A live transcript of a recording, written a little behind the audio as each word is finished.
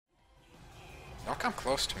Don't come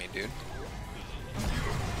close to me, dude.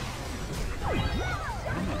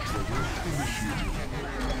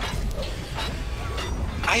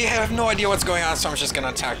 I have no idea what's going on, so I'm just gonna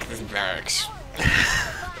attack the barracks.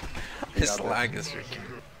 This lag is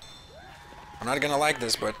ridiculous. I'm not gonna like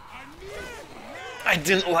this, but I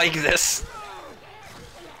didn't like this.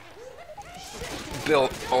 Bill,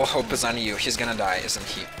 all hope is on you. He's gonna die, isn't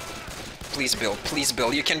he? Please, Bill. Please,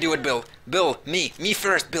 Bill. You can do it, Bill. Bill, me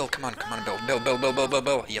first. Bill, come on, Bill.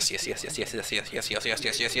 Bill. Yes.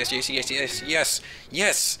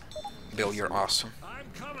 Yes. Bill, you're awesome. I'm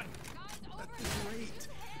coming. Wait.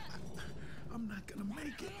 I'm not gonna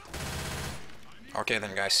make it. Okay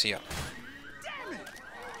then, guys. See ya.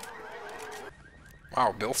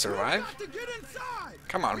 Wow, Bill survived?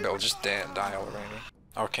 Come on, Bill. Just die already.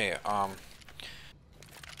 Okay,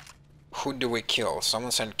 who do we kill?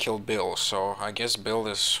 Someone said kill Bill, so I guess Bill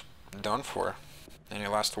is done for. Any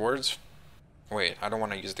last words? Wait, I don't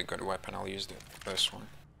want to use the good weapon, I'll use this one.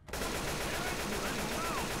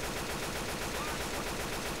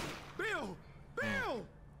 Bill! Bill!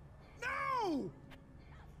 No!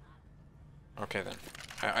 Okay then.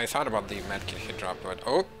 I thought about the medkit he dropped, but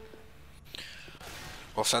oh!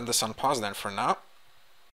 We'll set this on pause then for now.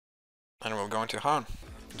 And we'll go into HoN.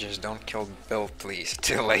 Just don't kill Bill, please.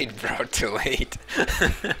 Too late, bro, too late.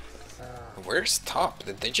 Where's top?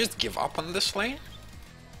 Did they just give up on this lane?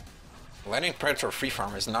 Letting Predator free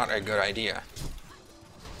farm is not a good idea.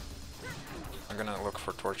 I'm gonna look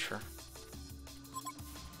for torture.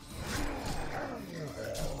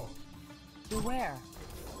 Beware.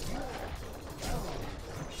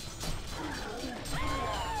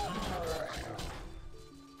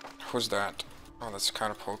 Who's that? Oh, that's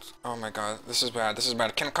catapult. Oh my god, this is bad, this is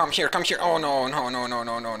bad. Come here, come here. Oh no.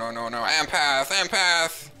 Empath!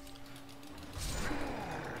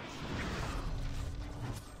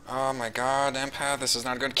 Oh my god, Empath, this is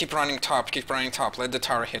not good. Keep running top. Let the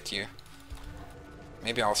tower hit you.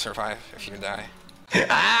 Maybe I'll survive if you die.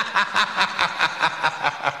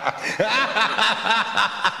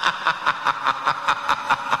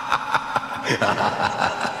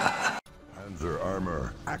 Panzer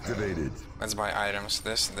armor activated. Let's buy items.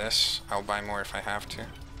 This. I'll buy more if I have to.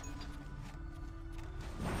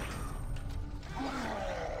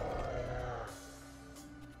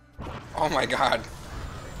 Oh my god.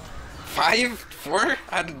 5? 4?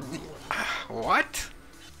 What?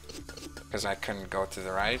 Because I couldn't go to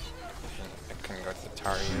the right. I couldn't go to the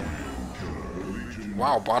tower either.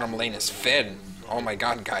 Wow, bottom lane is fed. Oh my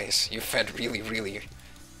god, guys. You fed really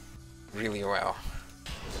well.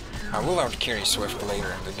 I will outcarry Swift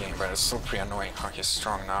later in the game, but it's still pretty annoying how he's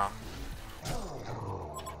strong now.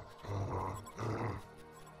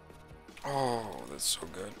 Oh, that's so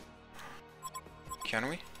good. Can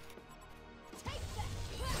we?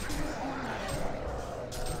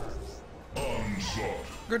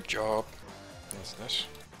 Good job. What's this?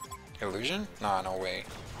 Illusion? Nah, no way.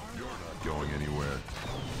 You're not going anywhere.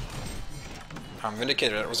 I'm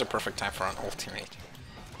vindicated. It was a perfect time for an ultimate.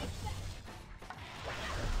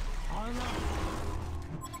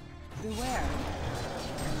 Beware.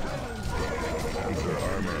 Panzer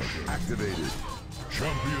armor activated.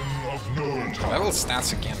 Champion of no time. Level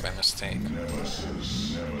stats again by mistake.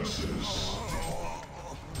 Nemesis.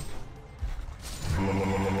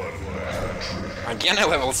 Again I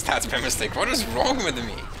leveled stats by mistake. What is wrong with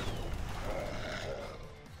me?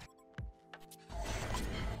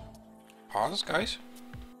 Pause, guys?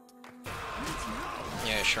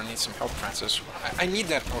 Yeah, I sure need some help, Francis. I need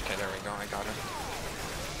that. Okay, there we go. I got it.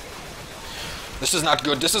 This is not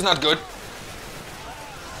good. This is not good.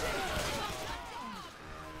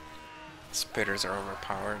 Spitters are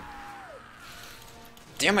overpowered.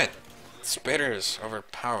 Damn it! Spitters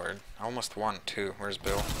overpowered. I almost won too. Where's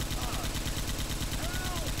Bill?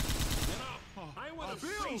 I would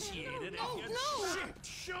appreciate it if you'd shit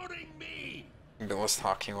shooting me. Bill was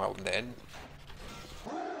talking while dead.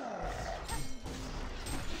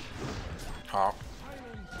 Oh.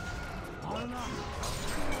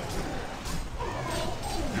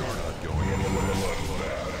 You're not going anywhere.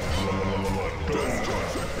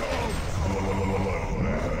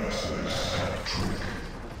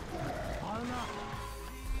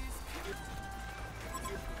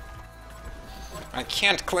 I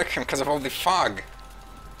can't click him because of all the fog.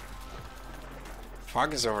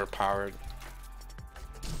 Fog is overpowered.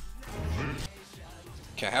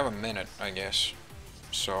 Okay, I have a minute, I guess.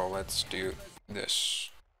 So let's do this.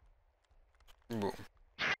 Boom.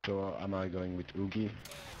 So am I going with Oogie?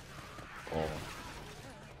 Or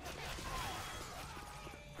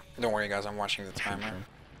Don't worry guys, I'm watching the timer.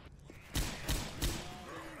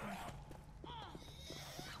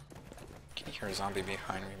 Can you hear a zombie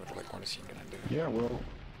behind me, but like, what is he gonna do? Yeah, well,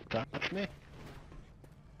 that's me.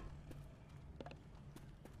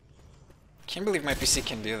 Can't believe my PC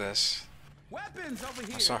can do this. Weapons over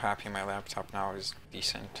here. I'm so happy my laptop now is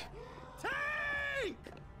decent. Tank!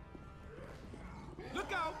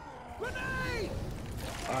 Look out! Grenade!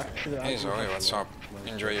 Actually, Hey Zoe, what's up?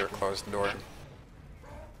 Enjoy your closed door.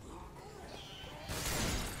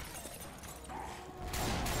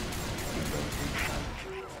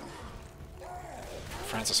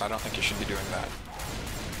 Francis, I don't think you should be doing that.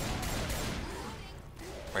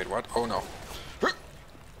 Wait, what? Oh no.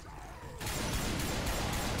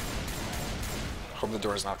 Hope the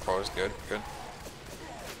door is not closed. Good, good.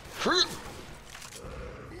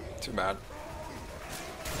 Too bad.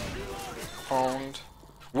 Owned.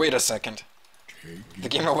 Wait a second. The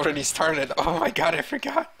game already started. Oh my god, I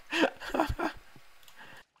forgot.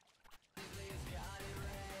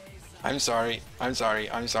 I'm sorry. I'm sorry.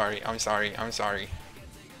 I'm sorry. I'm sorry. I'm sorry.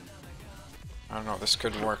 I don't know, this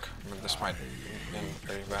could work, but this might end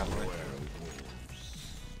very badly.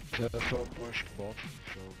 So pushed bot,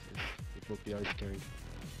 so it will be ice carried.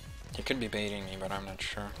 He could be baiting me, but I'm not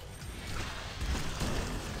sure.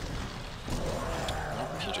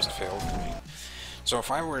 Nope, he just failed me. So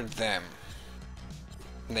if I were them,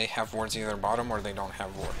 they have wards either bottom or they don't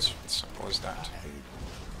have wards. It's simple as that.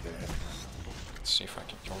 Let's see if I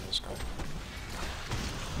can kill this guy.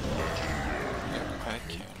 Yep, I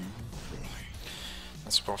can.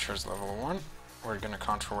 This Spellshare is level 1. We're gonna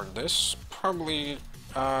contra ward this. Probably,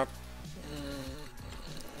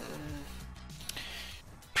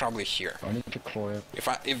 probably here. I need to claw it.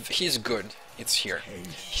 If he's good, it's here.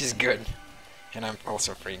 He's good, and I'm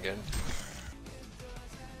also pretty good.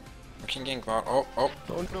 We can gank bot. Oh, oh.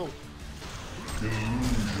 Oh no!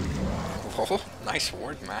 Oh, nice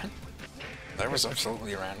ward, man. That was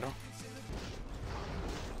absolutely random.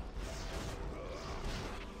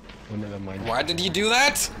 Oh, never mind. Why did you do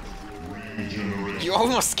that? You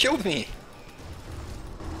almost killed me.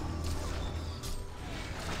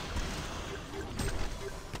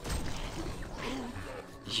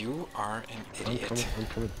 You are an idiot. I'm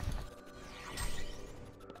coming.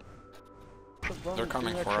 They're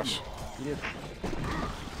coming for us.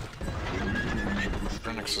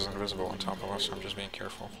 Phoenix is invisible on top of us, so I'm just being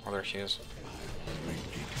careful. Oh, there he is.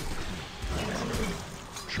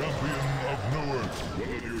 Champion of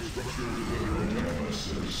Newark. Your structure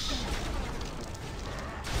nemesis.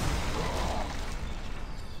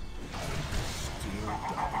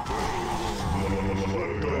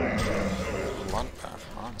 Bloodbath,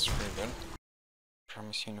 huh? That's pretty good.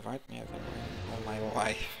 Promise you invite me, I've been waiting all my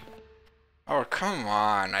life. Oh, come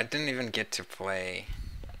on, I didn't even get to play.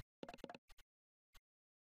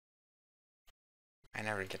 I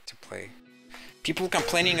never get to play. People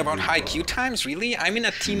complaining about high queue times? Really? I'm in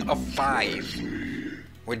a team of 5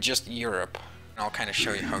 with just Europe. I'll kind of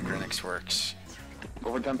show you how Grenix works.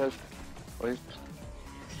 Over Tempest, please.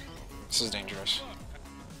 This is dangerous.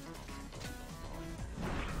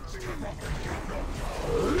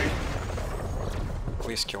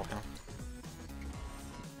 Please kill him.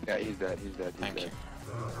 Yeah, he's dead, he's dead, he's Thank dead. you.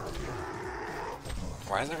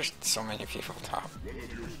 Why are there so many people top?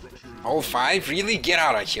 All 5? Really? Get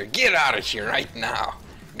out of here. Get out of here right now.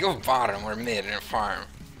 Go bottom or mid and farm.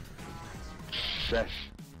 Yes.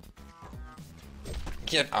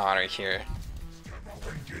 Get out of here.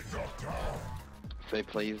 Say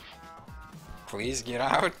please. Please get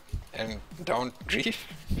out and don't grief.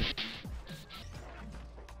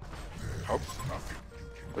 Oh.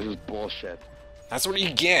 This is bullshit. That's what you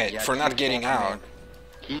get Yeah, for not keep getting farming. out.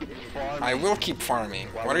 Keep farming. I will keep farming.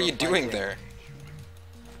 While What are we're you doing fighting. there?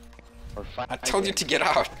 Or I told you to get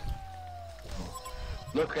out.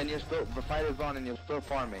 Look, and you're still, the fight is on and you're still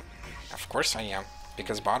farming. Of course I am,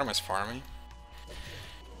 because bottom is farming.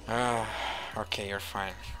 Okay, you're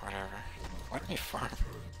fine. Whatever. Let me farm.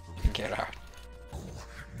 Get out.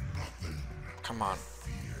 Come on.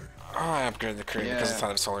 Oh, I upgraded the crew because it's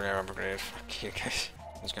not a solar air upgrade. Fuck you guys.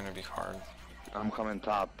 It's gonna be hard. I'm coming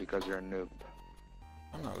top because you're a noob.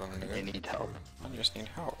 I'm not gonna do You it. need help. I just need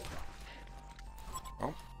help.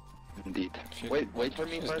 Oh, Indeed. If you- Wait for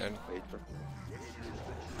me she's first. dead. Wait for.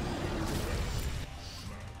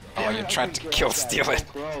 oh, you tried to kill steal it.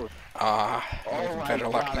 Close. Ah, better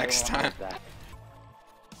luck God, I next don't time. like that.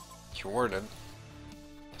 You warded.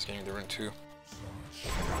 He's getting the rune too.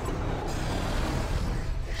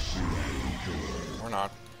 Or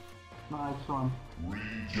not. Nice one.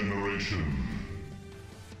 Regeneration.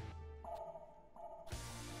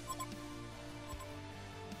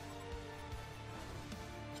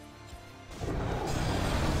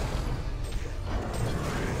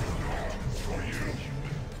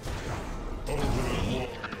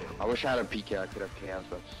 I wish I had a PK, I could have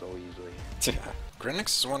canceled that so easily.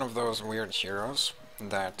 Grinix is one of those weird heroes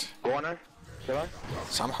that Corner? Should I?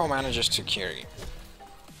 somehow manages to carry.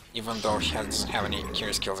 Even though he doesn't have any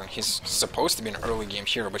carry skills, and he's supposed to be an early game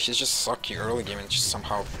hero, but he's just sucky early game and just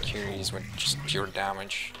somehow carries with just pure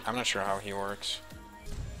damage. I'm not sure how he works.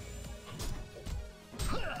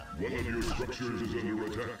 One of your structures is under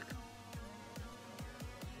attack.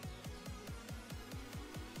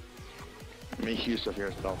 Make use of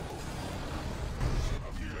yourself.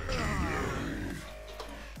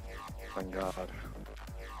 Thank God.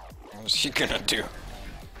 What is he gonna do?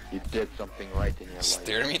 You did something right in your life.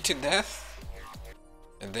 Stare me to death?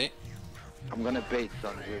 Did they? I'm gonna bait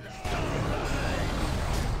SmZ.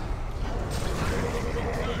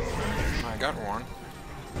 I got one.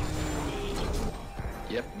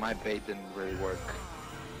 Yep, my bait didn't really work.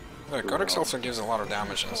 Look, Codex also gives a lot of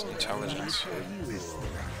damage and intelligence.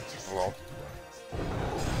 Lol.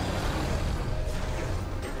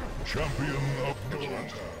 Champion of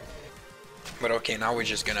Node. But okay, now we're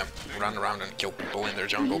just gonna run around and kill people in their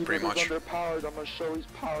jungle, pretty much. Underpowered. I'm gonna show he's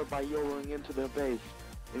powered by YOLOing into their base.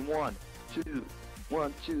 In 1, 2,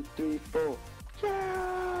 1, 2, 3, 4.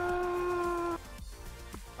 Yeah!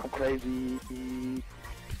 I'm crazy.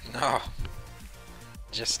 No.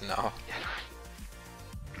 Just no.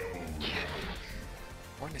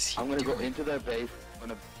 What is he I'm gonna doing? go into their base. I'm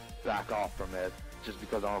gonna back off from it just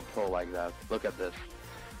because I'm a pro like that. Look at this.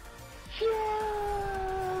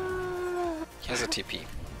 He has a TP.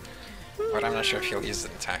 But I'm not sure if he'll use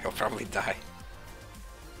it in time. He'll probably die.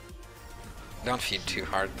 Don't feed too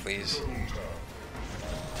hard, please.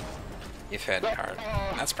 You fed hard.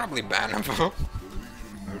 That's probably bannable.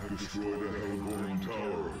 Have destroyed a Hellborn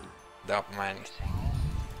tower. Don't mind.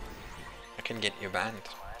 I can get you banned.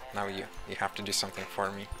 Now you have to do something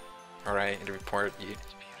for me. Or I report you.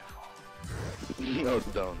 No,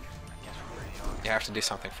 don't. You have to do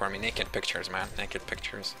something for me. Naked pictures, man. Naked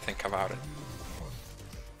pictures. Think about it.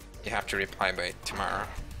 You have to reply by tomorrow.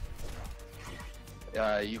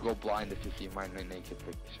 You go blind if you see my naked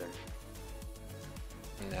pictures.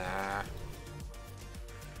 Nah.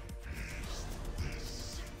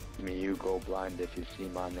 You go blind if you see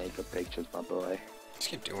my naked pictures, my boy. Just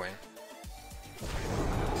keep doing.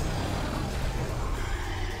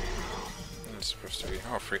 It's supposed to be.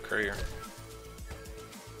 Oh, free courier.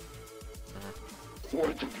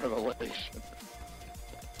 Words of revelation.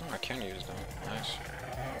 Oh, I can use them. Nice.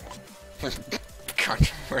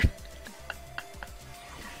 Controvert.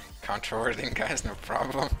 Controverting, guys, no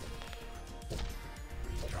problem.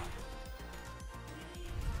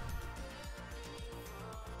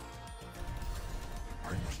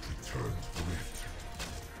 I must return to the rift.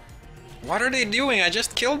 What are they doing? I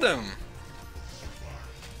just killed them.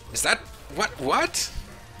 Is that what? What?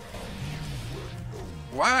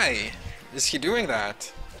 Why is he doing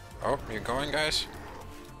that? Oh, you're going, guys.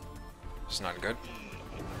 It's not good.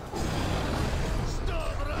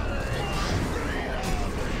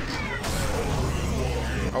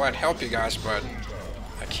 Oh, I'd help you guys, but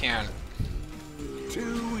I can't.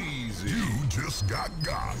 Too easy. You just got.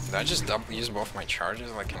 Did I just use both my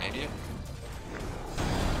charges like an idiot?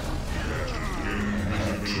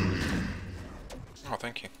 Oh,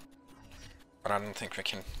 thank you. But I don't think we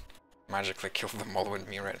can magically kill them all with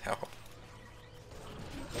me right now.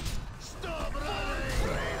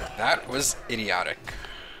 That was idiotic.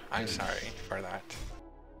 I'm sorry for that.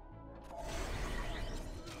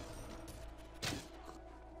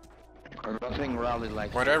 Nothing rally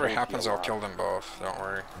like. Whatever happens, I'll kill them both. Don't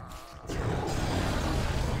worry.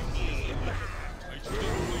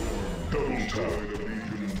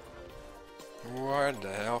 What the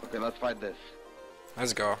hell? Okay, let's fight this.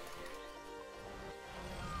 Let's go.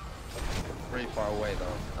 Pretty far away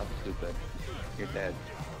though. That's stupid. You're dead.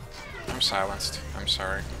 I'm silenced. I'm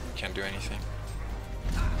sorry. Can't do anything.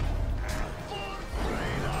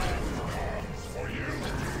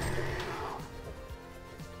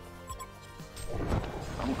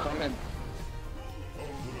 I'm coming.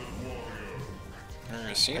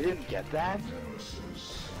 You see? I didn't get that.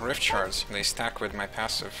 Rift shards. They stack with my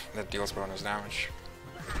passive that deals bonus damage.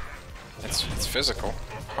 It's physical.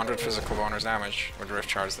 100 physical bonus damage with rift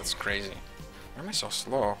shards. That's crazy. Why am I so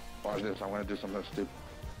slow? Watch this. I'm gonna do something stupid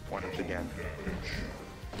once again.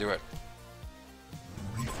 Do it.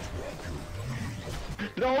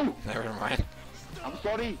 No! Never mind. I'm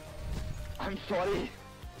sorry. I'm sorry.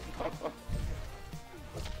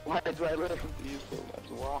 Why do I listen to you so much?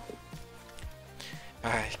 Why?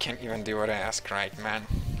 I can't even do what I ask right, man.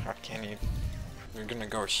 How can you? We're gonna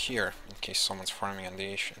go here in case someone's farming on the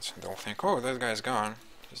Asians. They'll think, oh, that guy's gone.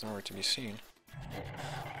 He's nowhere to be seen.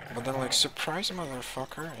 But then like surprise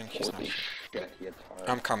motherfucker, and he's not. Holy shit, he hits hard.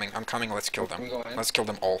 I'm coming, let's kill them. Can we go in? Let's kill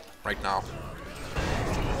them all, right now.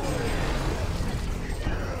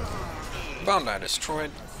 Bandai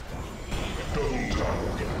destroyed.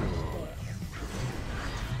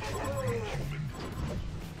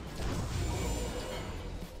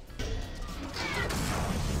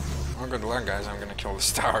 Oh, good luck, guys. I'm gonna kill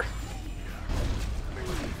this tower.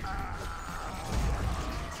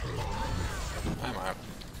 I'm out.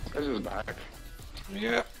 This is back.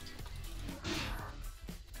 Yeah.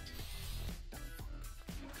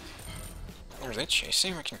 Are they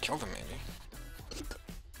chasing? We can kill them, maybe.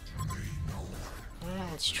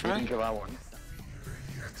 Let's You try. can kill that one.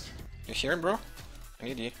 You hear it, bro? I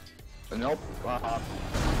need you. Nope.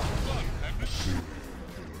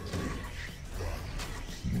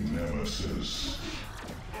 Nemesis.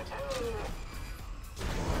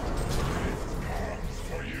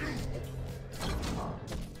 For you.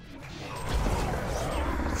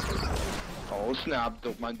 Oh snap,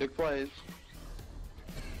 don't mind big plays.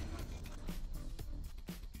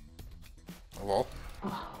 Lol.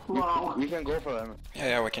 We can go for them.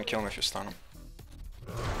 Yeah, we can kill him if you stun him.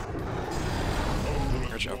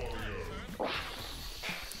 Good job.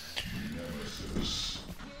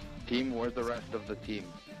 Team, where's the rest of the team?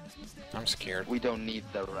 I'm scared. We don't need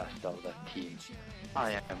the rest of the team.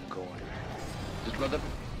 I am going. Just let them.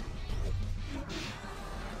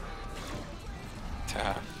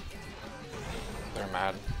 They're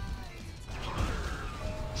mad.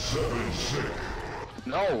 7-6.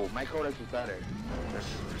 No, my codex is better.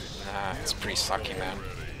 Nah, it's pretty sucky, man.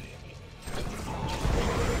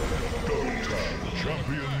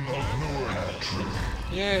 Champion of Newark.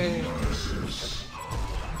 Yay!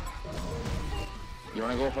 You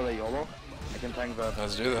wanna go for the YOLO? I can tank the.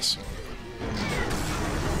 Let's do this.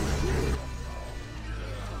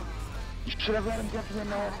 You should have let him get to the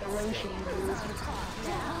annihilation, dude.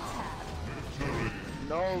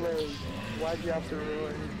 No, Lay. Why'd you have to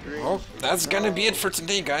ruin his dream? Well, that's gonna be it for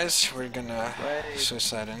today, guys. We're gonna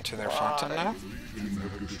suicide into their fountain now.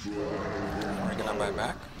 We're gonna buy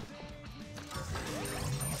back.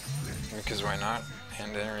 Because why not?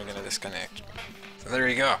 And then we're gonna disconnect. So there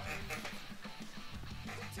you go.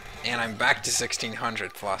 And I'm back to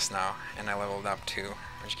 1600 plus now. And I leveled up too,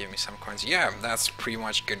 which gave me some coins. Yeah, that's pretty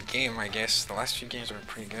much good game, I guess. The last few games were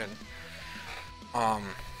pretty good.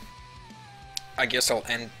 I guess I'll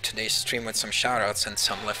end today's stream with some shoutouts and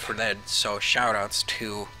some Left 4 Dead. So shoutouts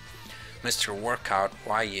to Mr. Workout,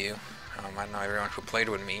 YU. I know everyone who played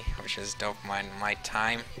with me, which is dope. My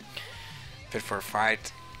time. Fit for a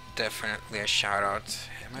Fight, definitely a shoutout.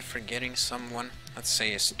 Am I forgetting someone? Let's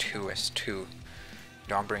say S2.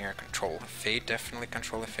 Dawnbringer, Control of Fate, definitely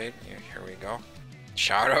Control of Fate. Yeah, here we go.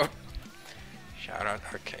 Shoutout. Shoutout,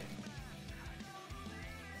 okay.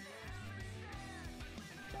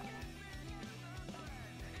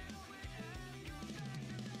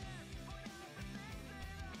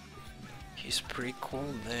 He's pretty cool.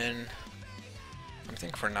 Then I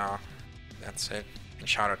think for now that's it. And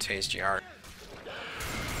shout out to HGR.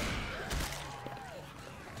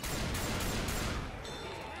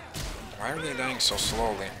 Why are they dying so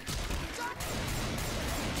slowly?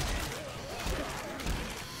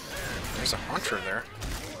 There's a hunter there.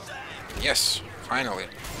 Yes, finally.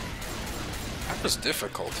 That was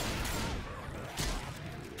difficult.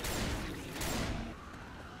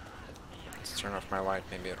 Turn off my light,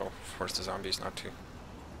 maybe it'll force the zombies not to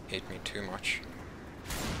hate me too much.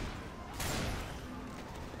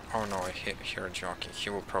 Oh no, I hear a jockey.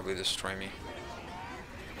 He will probably destroy me.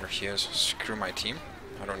 There he is. Screw my team.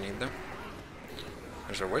 I don't need them.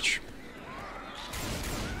 There's a witch.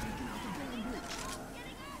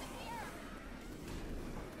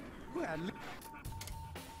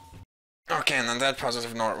 Okay, and on that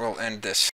positive note, we'll end this.